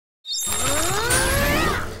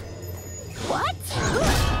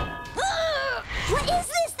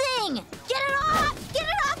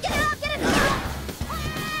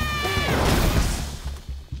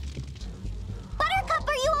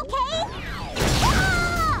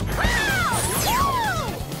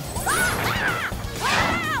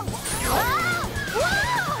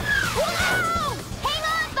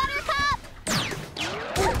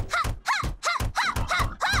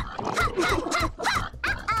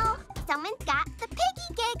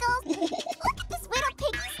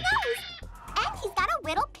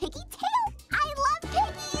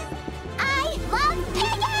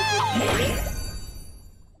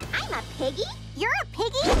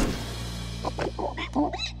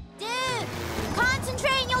Dude,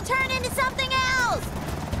 concentrate and you'll turn into something else.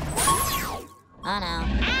 Oh, no.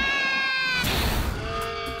 Ah!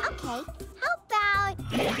 Okay, how about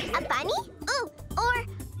a bunny? Ooh, or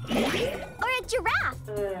a giraffe.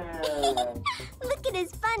 Look at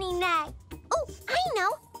his funny neck. Oh, I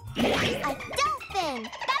know. A dolphin.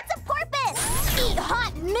 That's a porpoise. Eat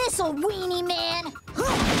hot missile, weenie man.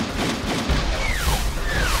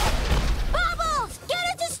 Bubbles, get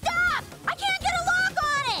it to stop. I can't get a lock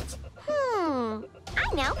on it. I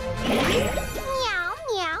know. Meow,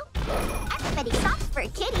 meow. Everybody stops for a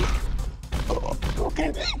kitty.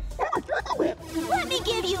 Let me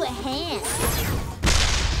give you a hand.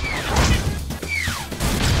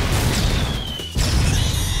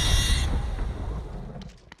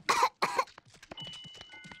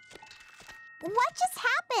 What just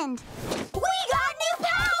happened? We got new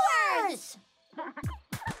powers!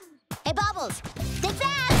 Hey, Bubbles, dig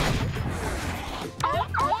that!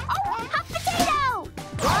 Hot potato!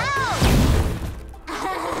 Whoa!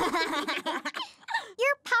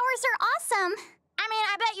 Your powers are awesome. I mean,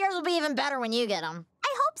 I bet yours will be even better when you get them.